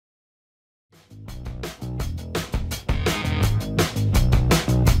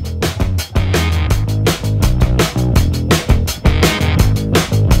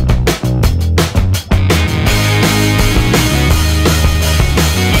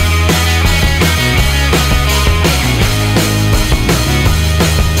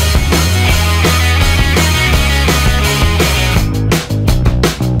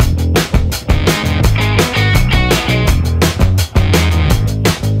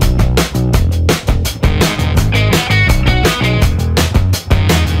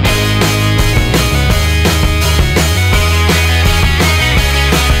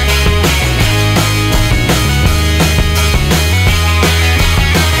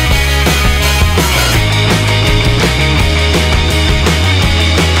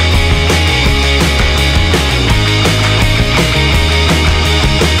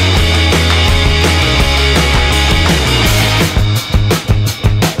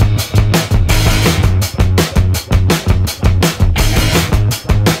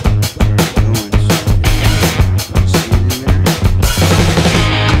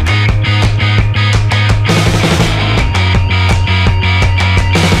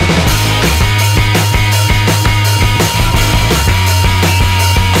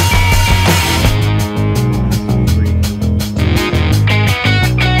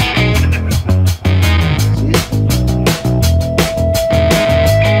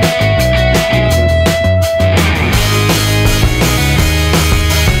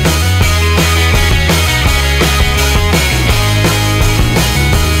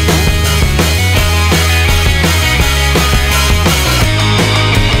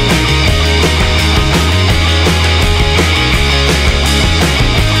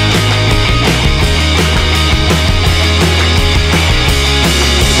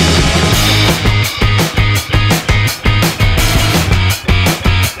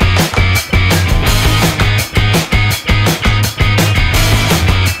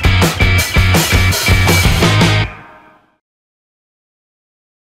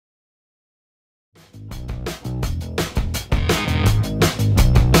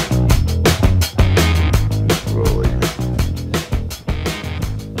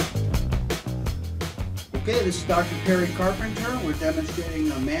This is Dr. Perry Carpenter. We're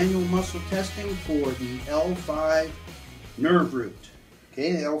demonstrating a manual muscle testing for the L5 nerve root.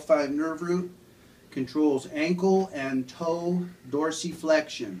 Okay, the L5 nerve root controls ankle and toe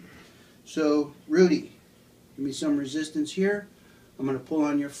dorsiflexion. So, Rudy, give me some resistance here. I'm going to pull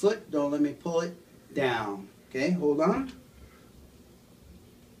on your foot. Don't let me pull it down. Okay, hold on.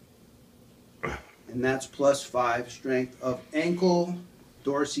 And that's +5 strength of ankle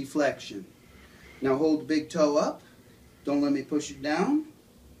dorsiflexion. Now hold the big toe up. Don't let me push it down.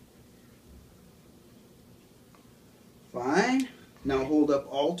 Fine. Now hold up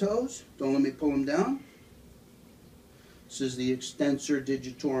all toes. Don't let me pull them down. This is the extensor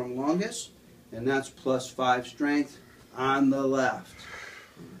digitorum longus, and that's +5 strength on the left.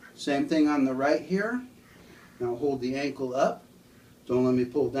 Same thing on the right here. Now hold the ankle up. Don't let me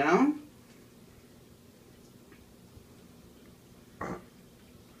pull down.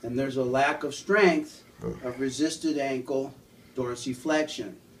 And there's a lack of strength of resisted ankle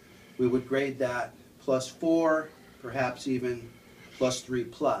dorsiflexion. We would grade that +4, perhaps even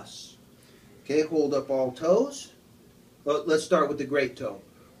 +3+. Okay, hold up all toes. Well, let's start with the great toe.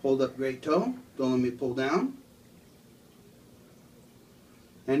 Hold up great toe. Don't let me pull down.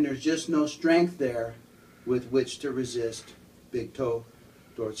 And there's just no strength there with which to resist big toe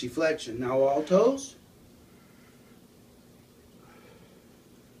dorsiflexion. Now all toes.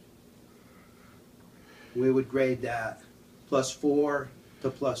 We would grade that +4 to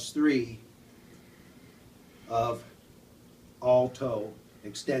 +3 of all toe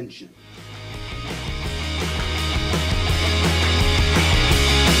extension.